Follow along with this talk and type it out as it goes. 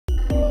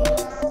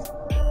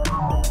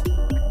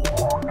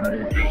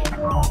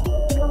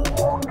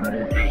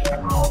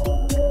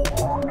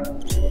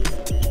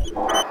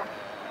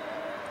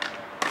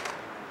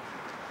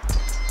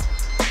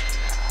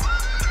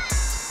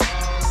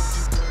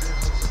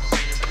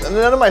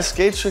None of my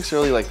skate tricks are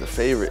really like the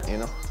favorite, you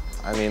know?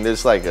 I mean,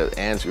 there's like an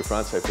Andrew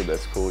frontside flip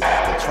that's cool, the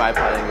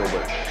tripod angle,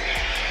 but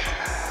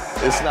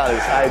it's not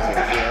as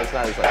hijinks, you know? It's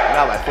not as like,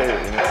 not my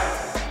favorite, you know?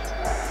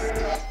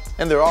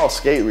 And they're all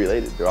skate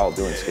related. They're all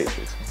doing skate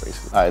tricks,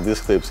 basically. All right,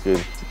 this clip's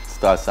good.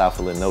 Starts off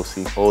with a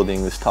no-see, old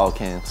English tall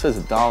can. It says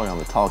 $1 on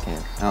the tall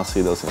can. I don't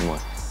see those anymore.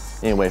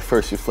 Anyway,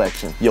 first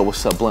reflection. Yo,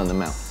 what's up, blend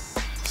them out.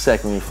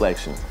 Second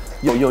reflection.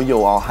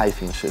 Yo, all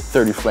hyphy and shit.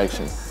 Third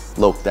reflection.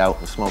 Loped out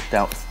and smoked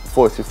out.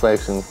 Fourth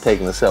reflection,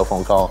 taking a cell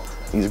phone call.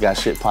 He's got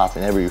shit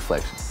popping every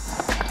reflection.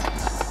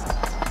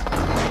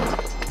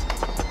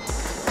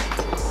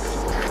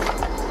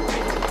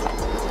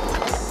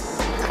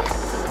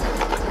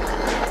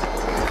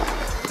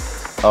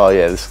 Oh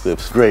yeah, this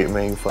clip's great,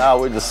 man.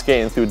 We're just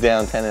skating through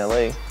downtown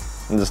LA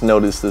and just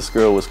noticed this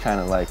girl was kind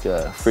of like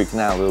freaking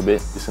out a little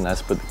bit. And I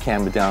just put the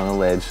camera down on the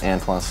ledge.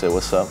 Antoine said,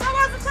 what's up? I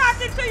wasn't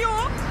talking to you.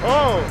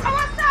 Oh. I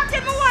was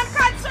talking to one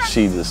concert.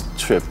 She just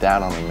tripped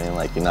out on him, man,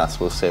 like you're not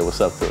supposed to say what's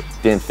up to her.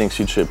 Didn't think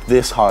she tripped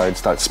this hard,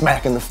 start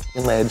smacking the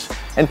f***ing ledge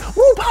and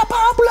woo, pop,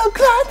 pop, blood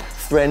clot,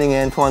 threatening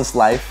Antoine's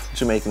life,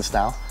 Jamaican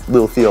style.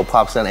 Little Theo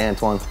pops out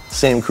Antoine,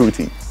 same crew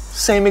tee.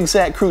 Same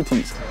exact crew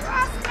tees.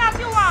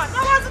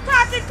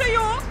 To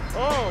you.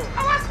 Oh.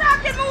 I was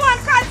talking to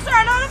one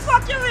concern. How the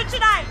fuck you reach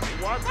tonight?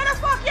 What? How the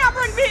fuck you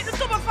bring beating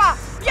to me for?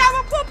 You have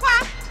a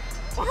pooper?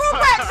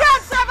 Rupert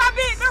Johnson ever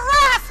beat me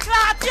ras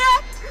clot, yeah?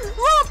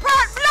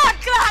 Rupert blood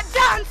clot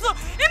Johnson.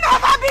 He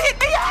never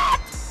beat me yet.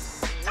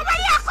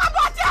 Nobody else come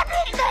out here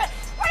beat me.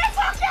 What the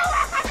fuck you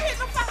ever beat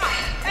me for?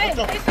 Hey,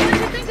 what do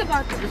you think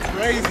about this? It's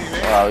crazy,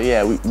 man. Oh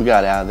yeah, we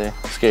got out of there.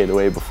 Skated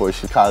away before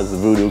she caused the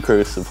voodoo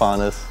curse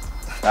upon us.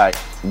 All right,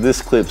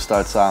 this clip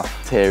starts off,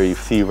 Terry,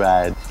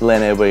 T-Ride,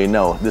 letting everybody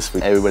know, this for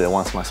everybody that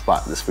wants my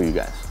spot, this for you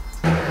guys.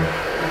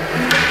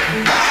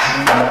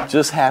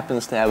 Just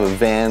happens to have a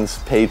Vans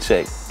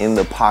paycheck in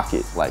the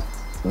pocket, like,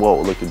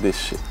 whoa, look at this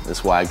shit.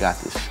 That's why I got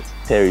this shit.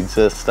 Terry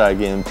just started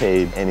getting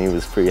paid and he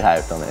was pretty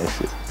hyped on that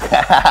shit.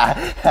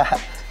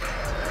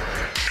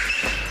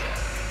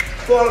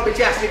 Call up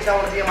bitch ass niggas, I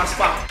want to be in my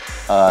spot.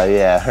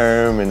 Yeah,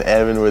 Herm and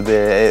Evan were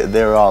there.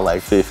 They were all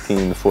like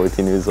 15 to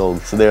 14 years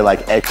old. So they're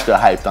like extra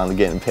hyped on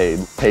getting paid.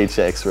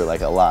 Paychecks were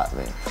like a lot,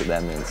 man. So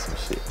that meant some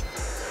shit.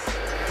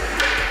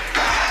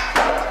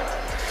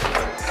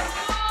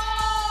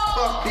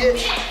 Fuck,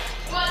 bitch.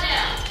 What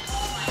now?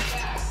 Oh my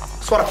God.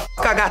 So why the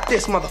fuck I got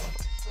this, mother.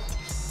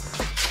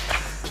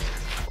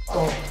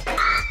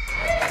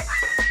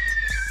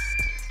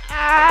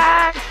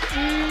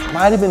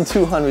 Might have been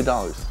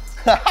 $200.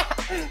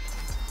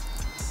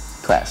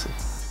 Classic.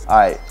 All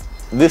right,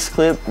 this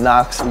clip,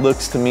 Knox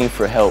looks to me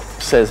for help,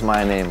 says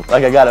my name.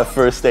 Like I got a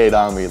first aid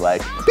on me,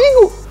 like,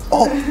 Beagle!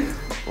 Oh,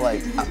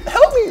 like,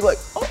 help me, like,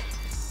 oh.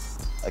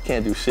 I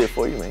can't do shit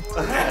for you, man. You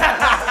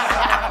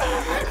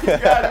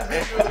got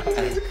it, Beagle.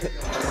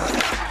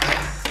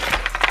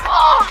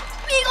 Oh,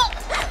 Beagle!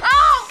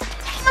 Oh!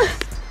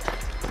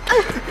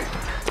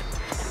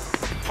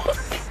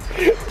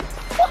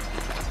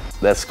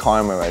 That's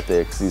karma right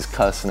there, because he's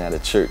cussing at a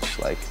church,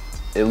 like,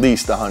 at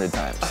least 100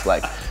 times.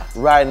 Like,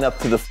 riding up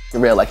to the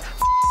rail, like,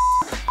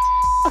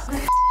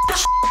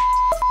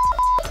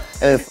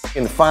 and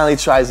then finally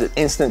tries it,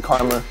 instant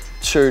karma,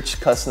 church,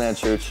 cussing at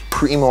church,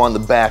 primo on the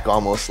back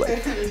almost,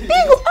 like,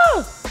 Beagle,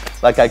 ah!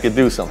 Like I could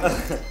do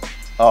something.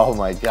 Oh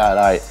my God,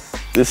 all right.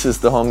 This is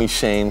the homie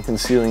Shane,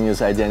 concealing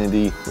his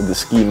identity with the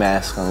ski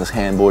mask on his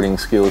handboarding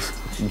skills,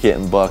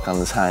 getting buck on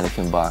this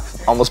Heineken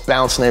box. Almost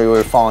bouncing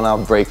everywhere, falling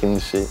out, breaking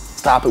shit.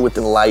 Stop it with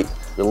the light.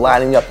 We're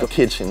lighting up the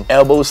kitchen,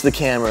 elbows to the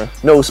camera,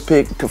 nose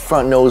pick to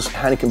front nose,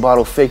 Heineken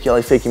bottle, fake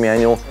yellow, fake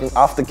manual,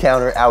 off the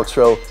counter,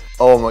 outro.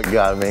 Oh my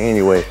God, man,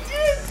 anyway.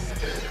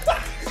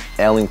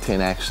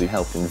 Ellington actually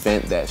helped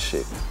invent that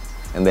shit,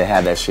 and they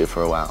had that shit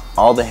for a while.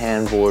 All the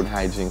handboard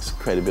hijinks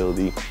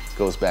credibility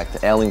goes back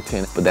to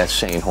Ellington, but that's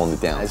Shane holding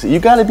it down. You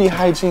gotta be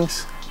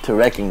hijinks to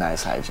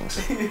recognize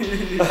hijinks.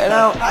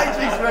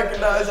 Hijinks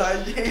recognize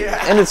hijinks.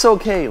 Yeah. And it's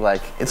okay,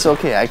 like, it's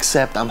okay, I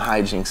accept I'm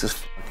hijinks as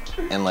f,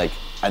 and like,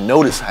 I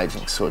notice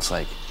hijinks, so it's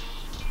like,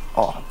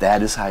 oh,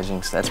 that is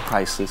hijinks, that's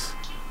priceless.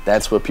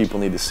 That's what people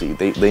need to see.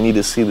 They need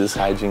to see this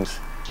hijinks,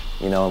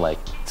 you know, like,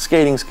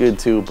 skating's good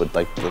too, but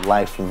like the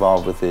life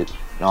involved with it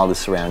and all the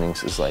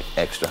surroundings is like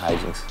extra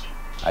hijinks.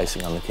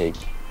 Icing on the cake,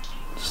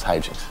 just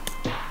hijinks.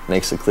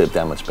 Makes the clip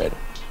that much better.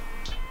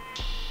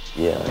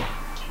 Yeah.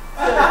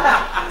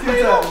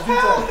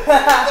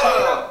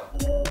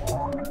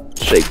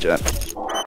 Shake Jack.